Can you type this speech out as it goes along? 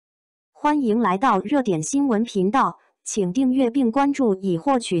欢迎来到热点新闻频道，请订阅并关注以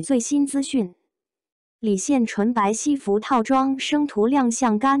获取最新资讯。李现纯白西服套装生图亮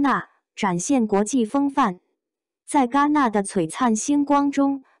相戛纳，展现国际风范。在戛纳的璀璨星光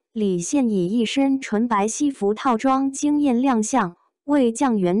中，李现以一身纯白西服套装惊艳亮相，为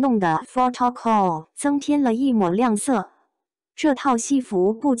酱园弄的 protocol 增添了一抹亮色。这套西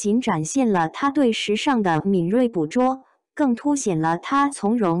服不仅展现了他对时尚的敏锐捕捉，更凸显了他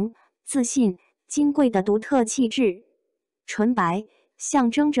从容、自信、金贵的独特气质。纯白象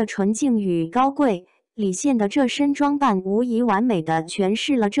征着纯净与高贵，李现的这身装扮无疑完美地诠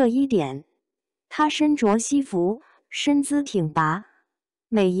释了这一点。他身着西服，身姿挺拔，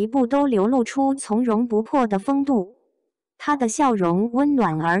每一步都流露出从容不迫的风度。他的笑容温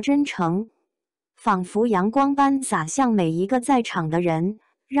暖而真诚，仿佛阳光般洒向每一个在场的人，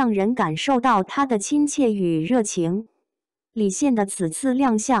让人感受到他的亲切与热情。李现的此次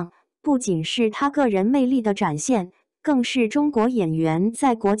亮相，不仅是他个人魅力的展现，更是中国演员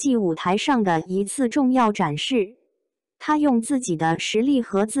在国际舞台上的一次重要展示。他用自己的实力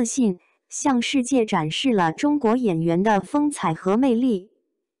和自信，向世界展示了中国演员的风采和魅力。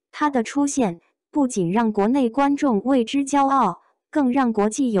他的出现不仅让国内观众为之骄傲，更让国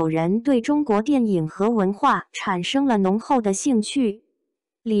际友人对中国电影和文化产生了浓厚的兴趣。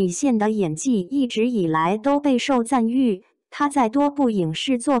李现的演技一直以来都备受赞誉，他在多部影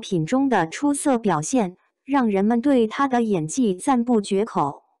视作品中的出色表现，让人们对他的演技赞不绝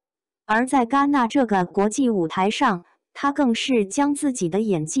口。而在戛纳这个国际舞台上，他更是将自己的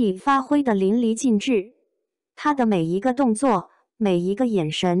演技发挥得淋漓尽致。他的每一个动作，每一个眼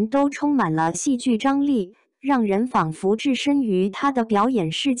神都充满了戏剧张力，让人仿佛置身于他的表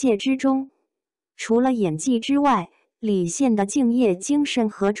演世界之中。除了演技之外，李现的敬业精神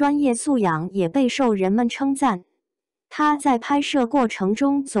和专业素养也备受人们称赞。他在拍摄过程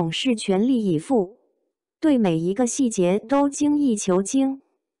中总是全力以赴，对每一个细节都精益求精。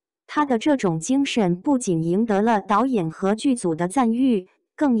他的这种精神不仅赢得了导演和剧组的赞誉，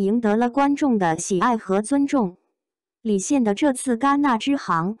更赢得了观众的喜爱和尊重。李现的这次戛纳之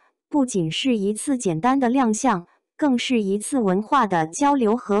行，不仅是一次简单的亮相，更是一次文化的交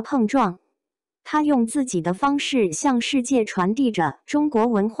流和碰撞。他用自己的方式向世界传递着中国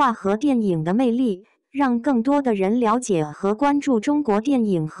文化和电影的魅力，让更多的人了解和关注中国电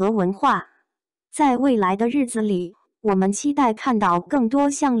影和文化。在未来的日子里，我们期待看到更多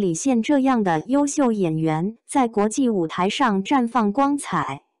像李现这样的优秀演员在国际舞台上绽放光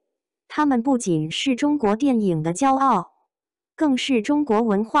彩。他们不仅是中国电影的骄傲，更是中国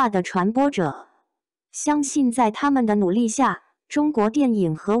文化的传播者。相信在他们的努力下，中国电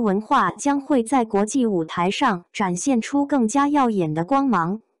影和文化将会在国际舞台上展现出更加耀眼的光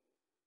芒。